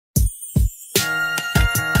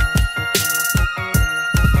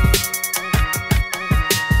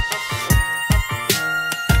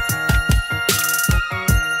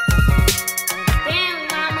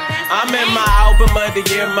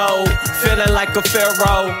Cartier mode, feeling like a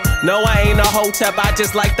pharaoh. No, I ain't a hotep, I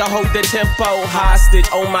just like to hold the tempo hostage.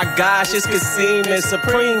 Oh my gosh, it's Kassim and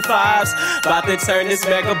Supreme 5s. About to turn this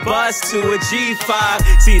mega bus to a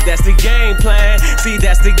G5. See, that's the game plan. See,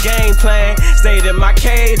 that's the game plan. Stayed in my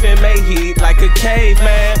cave and made heat like a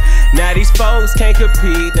caveman. Now these folks can't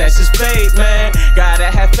compete, that's just fate, man. Gotta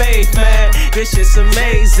have faith, man. This shit's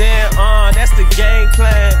amazing. That's the game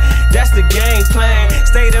plan. That's the game plan.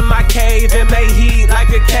 Stayed in my cave and made heat like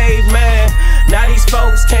a caveman. Now these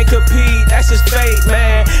folks can't compete, that's just fate,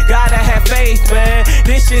 man. Gotta have faith, man.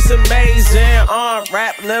 This shit's amazing.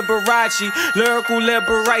 Rap Liberace, lyrical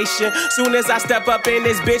liberation. Soon as I step up in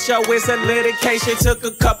this bitch, yo, it's a litigation. Took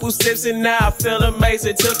a couple sips and now I feel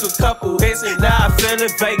amazing. Took a couple hits and now I feel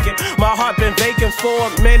it vacant. My heart been vacant for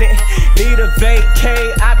a minute. Need a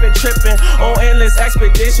vacate. I've been tripping on endless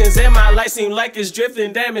expeditions, and my life seems like it's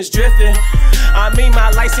drifting. Damn, it's drifting. I mean,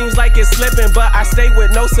 my life seems like it's slipping, but I stay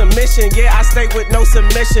with no submission. Yeah, I stay with no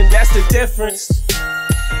submission. That's the difference.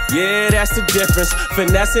 Yeah, that's the difference.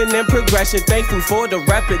 Finessing and progression. Thankful for the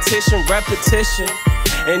repetition.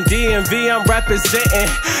 In DMV, I'm representing,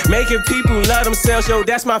 making people love themselves. Yo,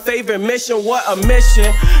 that's my favorite mission. What a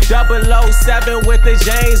mission. 007 with the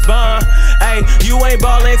James Bond. Hey, you ain't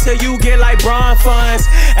ballin' till you get like Braun funds.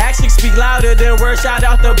 Actions speak louder than words. Shout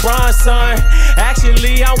out to Braun, son.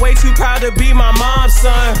 Actually, I'm way too proud to be my mom's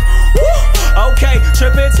son. Woo! Okay,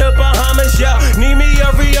 trippin' to Bahamas, yeah. Need me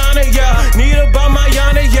a Rihanna, yeah. Need a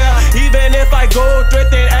Bamayana, yeah. Even if I go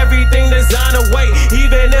thrifting, everything designer. Wait,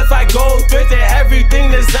 even if I go thrifting,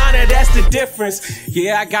 everything designer, that's the difference.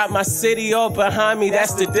 Yeah, I got my city all behind me,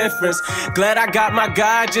 that's the difference. Glad I got my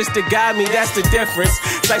God just to guide me, that's the difference.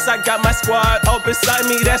 Since I got my squad all beside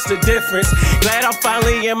me, that's the difference. Glad I'm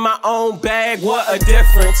finally in my own bag, what a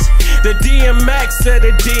difference. The DMX to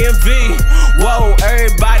the DMV. Whoa,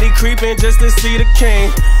 everybody creeping just to see the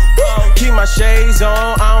king. Keep my shades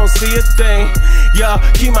on, I don't see a thing.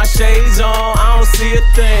 Yeah, keep my shades on, I don't see a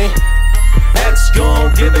thing. X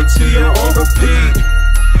gon' give it to you on repeat.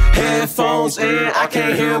 Headphones in, I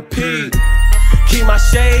can't hear a peep. Keep my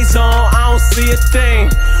shades on, I don't see a thing.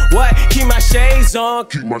 What? Keep my shades on.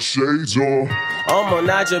 Keep my shades on. I'm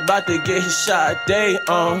Naja about to get his shot day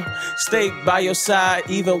on. Stay by your side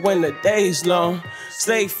even when the day's long.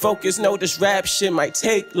 Stay focused, know this rap shit might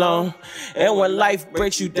take long. And when life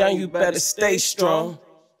breaks you down, you better stay strong.